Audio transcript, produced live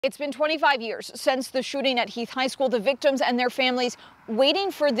It's been 25 years since the shooting at Heath High School. The victims and their families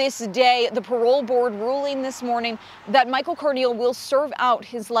waiting for this day. The parole board ruling this morning that Michael Carneal will serve out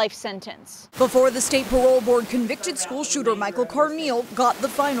his life sentence. Before the state parole board, convicted school shooter Michael Carneal got the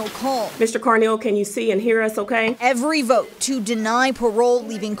final call. Mr. Carneal, can you see and hear us okay? Every vote to deny parole,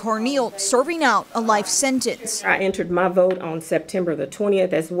 leaving Carneal serving out a life sentence. I entered my vote on September the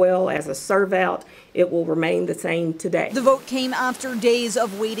 20th as well as a serve out. It will remain the same today. The vote came after days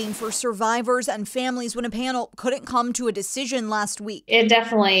of waiting for survivors and families when a panel couldn't come to a decision last week. It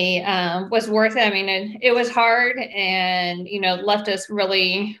definitely was worth it. I mean, it was hard and, left us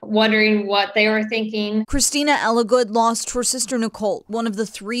really wondering what they were thinking. Christina Elligood lost her sister Nicole, one of the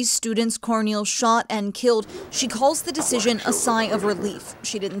 3 students Carneal shot and killed. She calls the decision a sigh of relief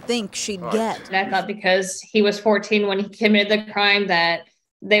she didn't think she'd get. And I thought because he was 14 when he committed the crime that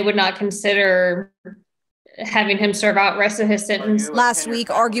they would not consider having him serve out the rest of his sentence. Last week,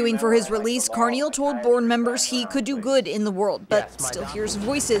 arguing for his release, Carneal told board members he could do good in the world, but still hears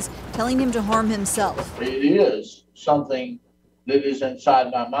voices telling him to harm himself. It is something that is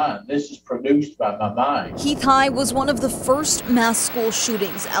inside my mind. This is produced by my mind. Heath High was one of the first mass school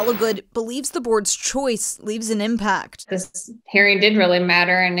shootings. Elligood believes the board's choice leaves an impact. This hearing did really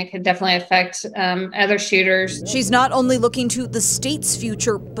matter, and it could definitely affect other shooters. She's not only looking to the state's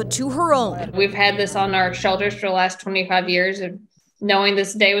future, but to her own. We've had this on our shoulders for the last 25 years of knowing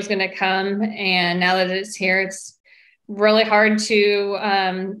this day was going to come, and now that it's here, it's really hard to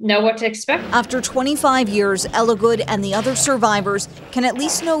know what to expect. After 25 years, Elligood and the other survivors can at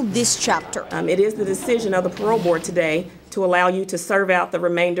least know this chapter. It is the decision of the parole board today to allow you to serve out the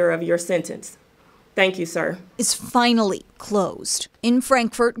remainder of your sentence. Thank you, sir. Is finally closed. In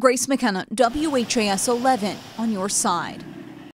Frankfort, Grace McKenna, WHAS 11 on your side.